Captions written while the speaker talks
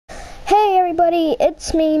everybody,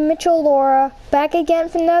 it's me, Mitchell Laura, back again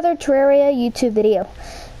for another Terraria YouTube video.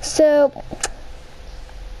 So,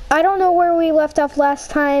 I don't know where we left off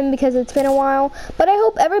last time because it's been a while, but I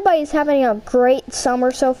hope everybody's having a great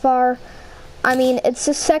summer so far. I mean, it's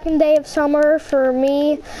the second day of summer for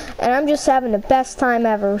me, and I'm just having the best time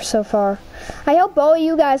ever so far. I hope all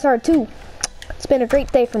you guys are too. It's been a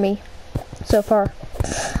great day for me so far.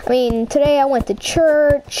 I mean, today I went to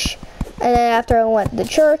church. And then after I went to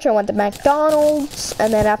church, I went to McDonald's.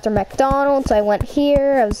 And then after McDonald's, I went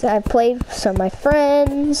here. I played with some of my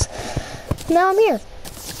friends. Now I'm here.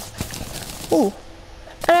 Ooh.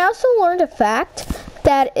 And I also learned a fact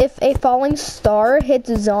that if a falling star hits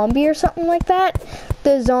a zombie or something like that,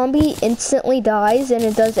 the zombie instantly dies and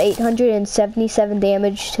it does 877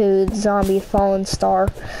 damage to the zombie fallen star.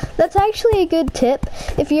 That's actually a good tip.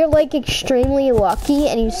 If you're like extremely lucky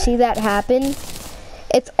and you see that happen,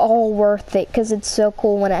 it's all worth it because it's so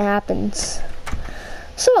cool when it happens.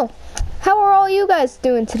 So, how are all you guys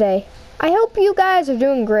doing today? I hope you guys are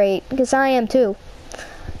doing great because I am too.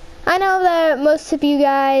 I know that most of you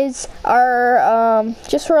guys are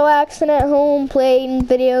just relaxing at home, playing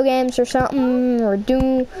video games or something, or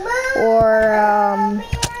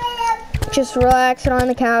just relaxing on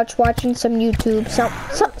the couch, watching some YouTube,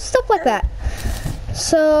 stuff like that.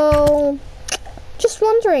 So, just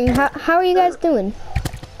wondering, how are you guys doing?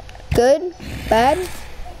 Good? Bad?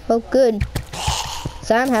 Oh, good.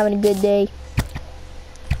 So I'm having a good day.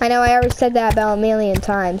 I know I already said that about a million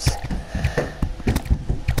times.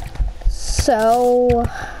 So,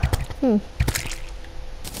 Oh,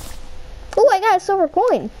 I got a silver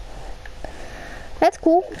coin. That's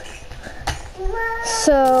cool.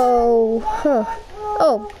 So,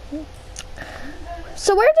 Oh.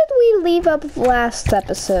 So where did we leave up last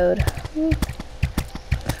episode?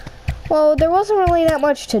 Well, there wasn't really that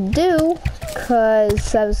much to do,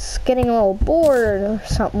 because I was getting a little bored or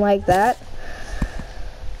something like that.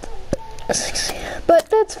 But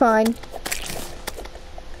that's fine.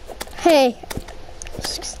 Hey,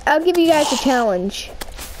 I'll give you guys a challenge.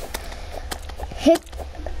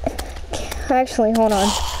 Actually, hold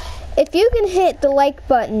on. If you can hit the like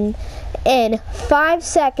button in 5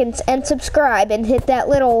 seconds and subscribe and hit that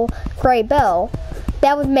little gray bell,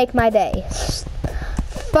 that would make my day.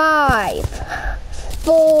 5,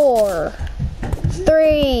 4,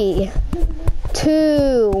 3,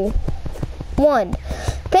 2, 1.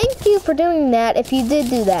 Thank you for doing that if you did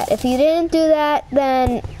do that. If you didn't do that,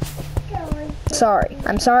 then sorry.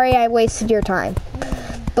 I'm sorry I wasted your time.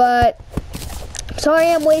 But sorry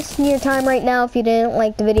I'm wasting your time right now if you didn't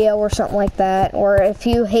like the video or something like that. Or if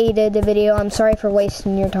you hated the video, I'm sorry for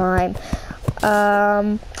wasting your time.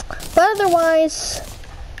 But otherwise,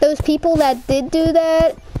 those people that did do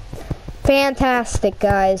that, fantastic,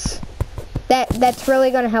 guys. That's really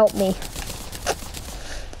gonna help me.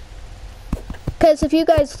 Because if you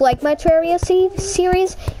guys like my Terraria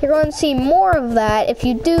series, you're going to see more of that if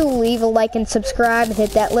you do leave a like and subscribe and hit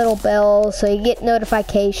that little bell so you get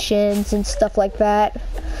notifications and stuff like that.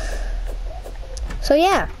 So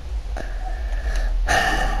yeah.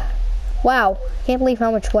 Wow, can't believe how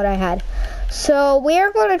much wood I had. So we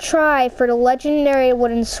are going to try for the legendary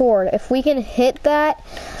wooden sword. If we can hit that,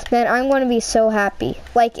 then I'm going to be so happy.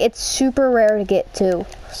 Like, it's super rare to get to,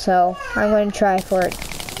 so I'm going to try for it.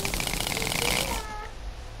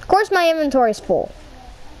 Of course my inventory's full.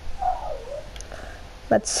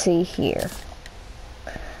 Let's see here.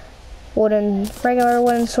 Regular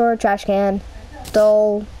wooden sword, trash can,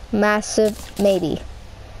 dull, massive, maybe.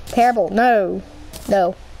 Terrible, no,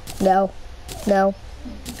 no, no, no.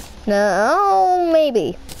 No,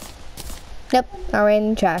 maybe. Nope, already in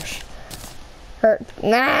the trash. Hurt.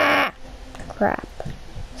 Nah! Crap.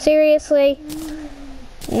 Seriously?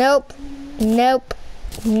 Nope. Nope.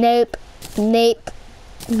 Nope. Nope.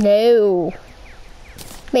 No.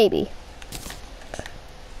 Maybe.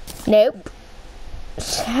 Nope.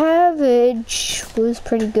 Savage was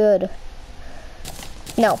pretty good.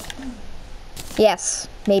 No. Yes.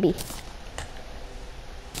 Maybe.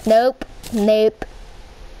 Nope. Nope.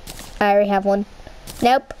 I already have one.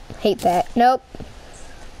 Nope. Hate that. Nope.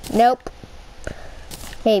 Nope.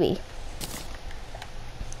 Maybe.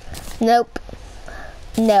 Nope.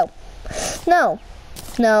 No. No.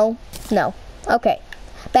 No. No. Okay.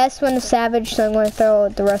 Best one is savage, so I'm going to throw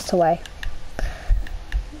the rest away.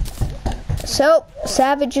 So,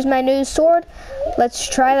 savage is my new sword. Let's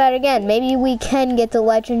try that again. Maybe we can get the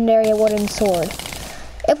legendary wooden sword.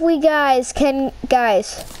 If we guys,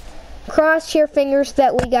 cross your fingers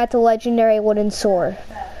that we got the legendary wooden sword.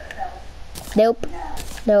 Nope.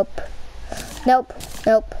 Nope. Nope.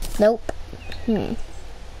 Nope. Nope.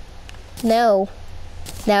 No.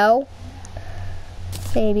 No.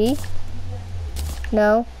 Maybe.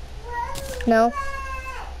 No. No.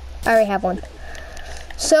 I already have one.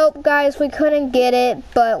 So, guys, we couldn't get it,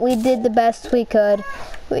 but we did the best we could.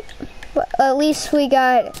 At least we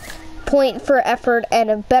got point for effort and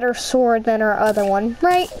a better sword than our other one,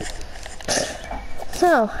 right?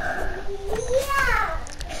 So,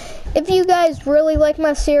 if you guys really like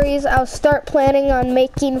my series, I'll start planning on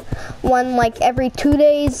making one like every 2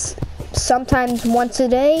 days, sometimes once a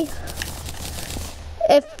day.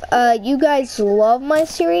 If you guys love my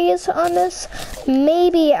series on this,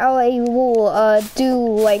 maybe I will do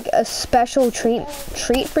like a special treat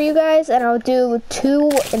for you guys, and I'll do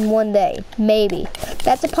 2 in 1 day, maybe.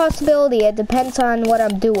 That's a possibility. It depends on what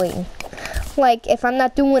I'm doing. Like, if I'm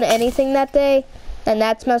not doing anything that day, then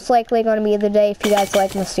that's most likely going to be the day if you guys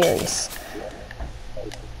like my series.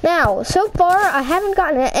 Now, so far, I haven't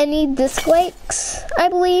gotten any dislikes, I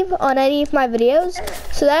believe, on any of my videos,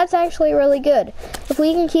 so that's actually really good. If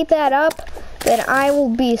we can keep that up, then I will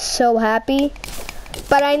be so happy.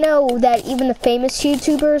 But I know that even the famous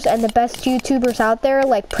YouTubers and the best YouTubers out there,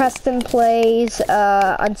 like Preston Plays,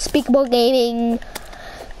 Unspeakable Gaming,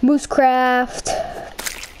 Moosecraft,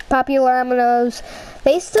 Popular Aminos,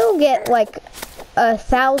 they still get like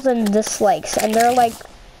 1,000 dislikes, and they're like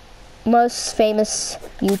most famous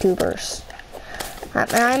YouTubers.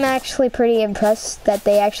 I'm actually pretty impressed that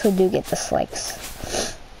they actually do get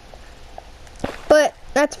dislikes. But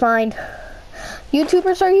that's fine.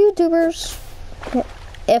 YouTubers are YouTubers.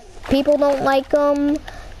 If people don't like them,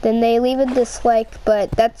 then they leave a dislike, but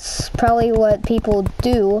that's probably what people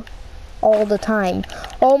do all the time.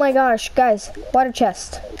 Oh my gosh, guys, water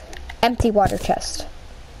chest. Empty water chest.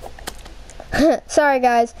 Sorry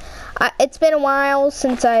guys, it's been a while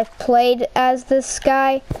since I've played as this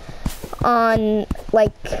guy on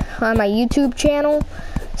my YouTube channel,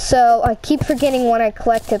 so I keep forgetting what I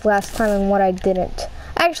collected last time and what I didn't.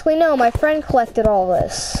 Actually no, my friend collected all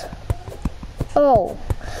this. Oh,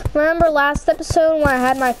 remember last episode when I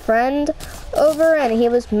had my friend over and he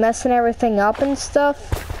was messing everything up and stuff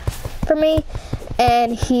for me,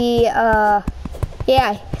 and he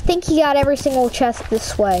yeah, I think he got every single chest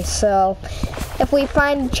this way, so if we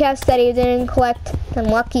find a chest that he didn't collect, then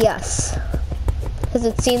lucky us. Because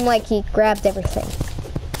it seemed like he grabbed everything.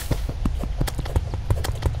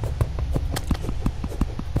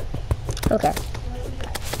 Okay.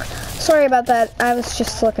 Sorry about that, I was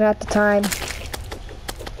just looking at the time.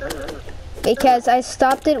 Because I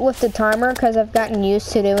stopped it with the timer because I've gotten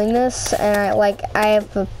used to doing this, and I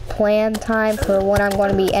have a planned time for when I'm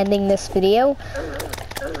going to be ending this video.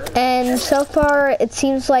 And so far, it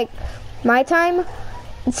seems like my time,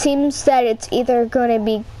 it seems that it's either going to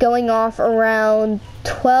be going off around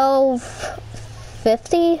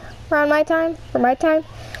 12:50 around my time, for my time.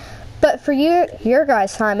 But for your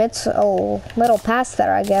guys' time, it's a little past that,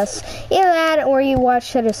 I guess. Either that or you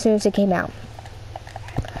watched it as soon as it came out.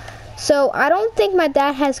 So I don't think my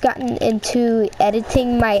dad has gotten into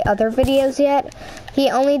editing my other videos yet. He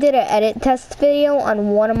only did an edit test video on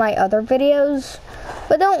one of my other videos.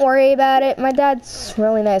 But don't worry about it. My dad's a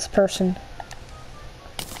really nice person.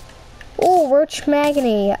 Ooh, Roach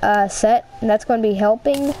Magony set. And that's going to be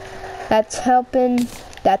helping. That's helping.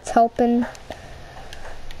 That's helping.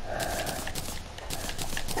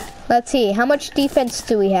 Let's see. How much defense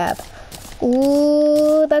do we have?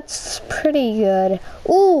 Ooh, that's pretty good.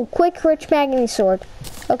 Ooh, quick Rich Magony sword.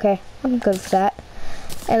 Okay, I'm good for that.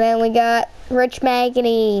 And then we got Rich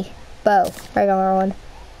Magony bow. Regular one.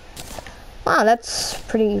 Wow, that's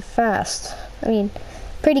pretty fast. I mean,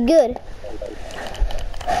 pretty good.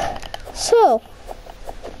 So,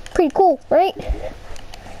 pretty cool, right?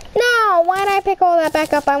 No, why did I pick all that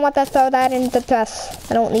back up? I want to throw that into the chest.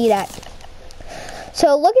 I don't need that.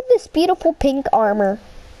 So, look at this beautiful pink armor.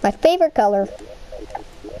 My favorite color.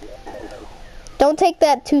 Don't take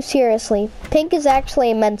that too seriously. Pink is actually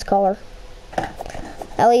a men's color.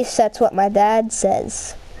 At least that's what my dad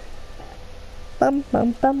says. Bum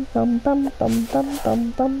bum bum bum bum bum bum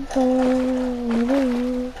bum bum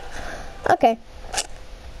bum. Okay.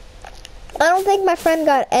 I don't think my friend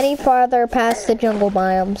got any farther past the jungle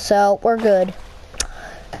biome, so we're good.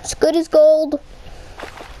 It's good as gold.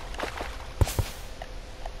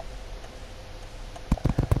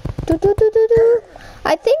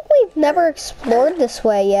 I think we've never explored this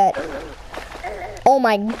way yet. Oh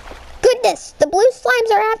my goodness, the blue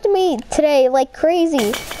slimes are after me today like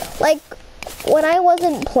crazy. Like when I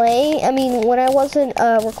wasn't playing, when I wasn't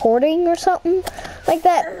recording or something like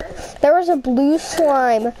that, there was a blue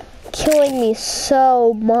slime killing me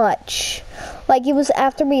so much. Like it was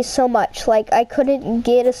after me so much. Like I couldn't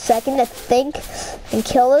get a second to think and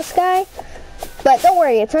kill this guy. But don't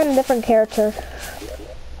worry, it's on a different character.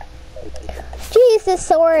 Jeez, this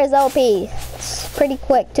sword is OP. It's pretty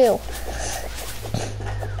quick too.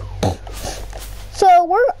 So I'm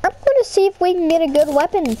gonna see if we can get a good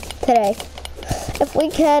weapon today. If we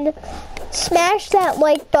can smash that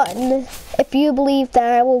like button if you believe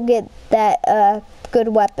that I will get that good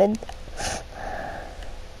weapon.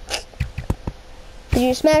 Did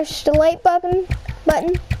you smash the like button?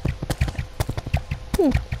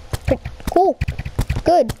 Pretty cool.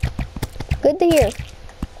 Good. Good to hear.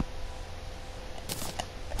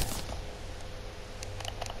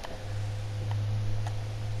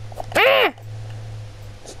 Ah!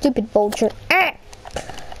 Stupid vulture. Ah!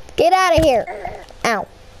 Get out of here. Ow.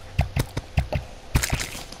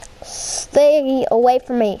 Stay away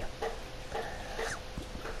from me.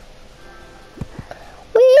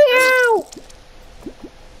 Ow!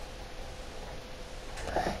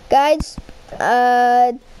 Guys,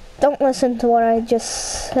 don't listen to what I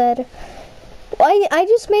just said. I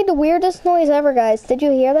just made the weirdest noise ever, guys. Did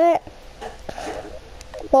you hear that?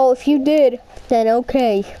 Well, if you did, then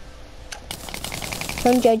okay.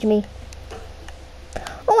 Don't judge me.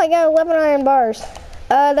 Oh my god, 11 iron bars.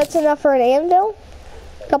 That's enough for an anvil.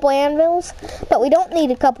 A couple anvils. But we don't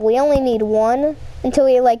need a couple. We only need one until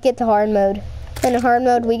we like get to hard mode. In hard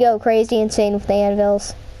mode, we go crazy insane with the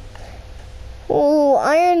anvils. Ooh,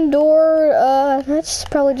 iron door. That's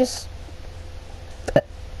probably just.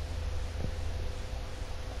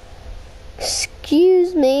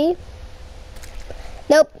 Excuse me.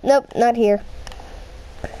 Nope, not here.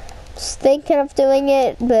 Just thinking of doing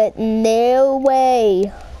it, but no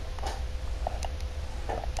way.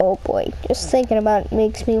 Oh boy, just thinking about it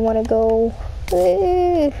makes me want to go.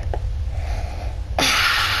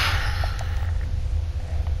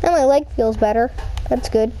 Now my leg feels better. That's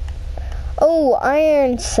good. Oh,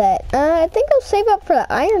 iron set. I think I'll save up for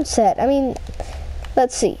the iron set. I mean,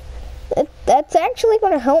 let's see. That's actually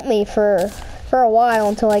going to help me for a while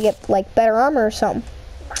until I get like better armor or something.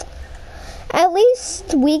 At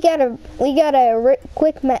least we got a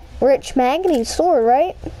rich manganese sword,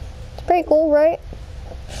 right? It's pretty cool, right?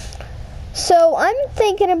 So I'm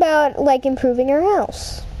thinking about like improving our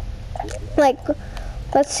house. Like,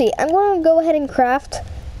 let's see. I'm going to go ahead and craft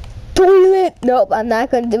toilet. Nope, I'm not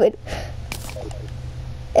going to do it.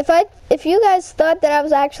 If you guys thought that I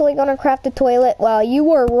was actually going to craft a toilet, well, you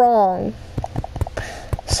were wrong.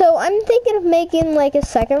 So I'm thinking of making like a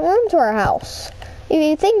second room to our house. If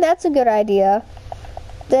you think that's a good idea,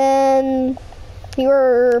 then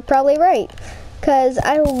you're probably right. Because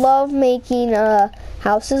I love making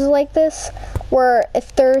houses like this, where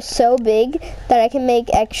if they're so big that I can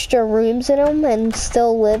make extra rooms in them and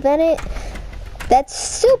still live in it, that's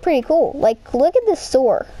still pretty cool. Like, look at this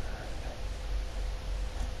door.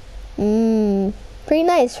 Pretty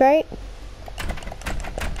nice, right?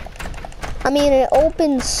 I mean, it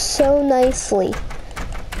opens so nicely.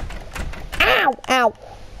 Ow, ow.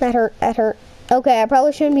 That hurt. Okay, I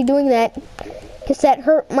probably shouldn't be doing that, because that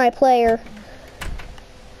hurt my player.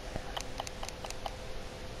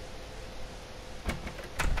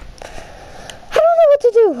 I don't know what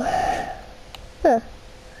to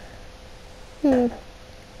do.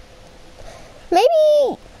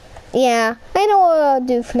 Maybe, yeah, I know what I'll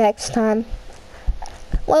do for next time.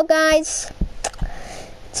 Well, guys,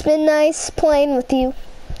 it's been nice playing with you.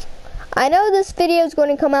 I know this video is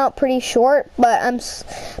going to come out pretty short, but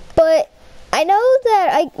I know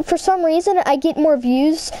that for some reason I get more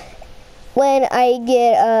views when I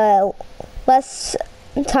get less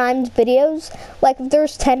timed videos. Like if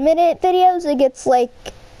there's 10-minute videos, it gets like,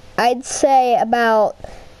 I'd say about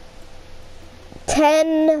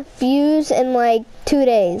 10 views in like 2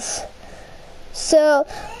 days. So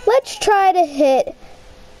let's try to hit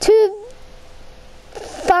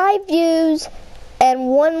 5 views and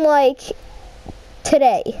 1 like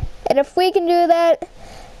today. And if we can do that,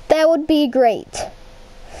 that would be great.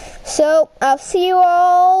 So I'll see you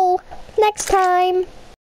all next time.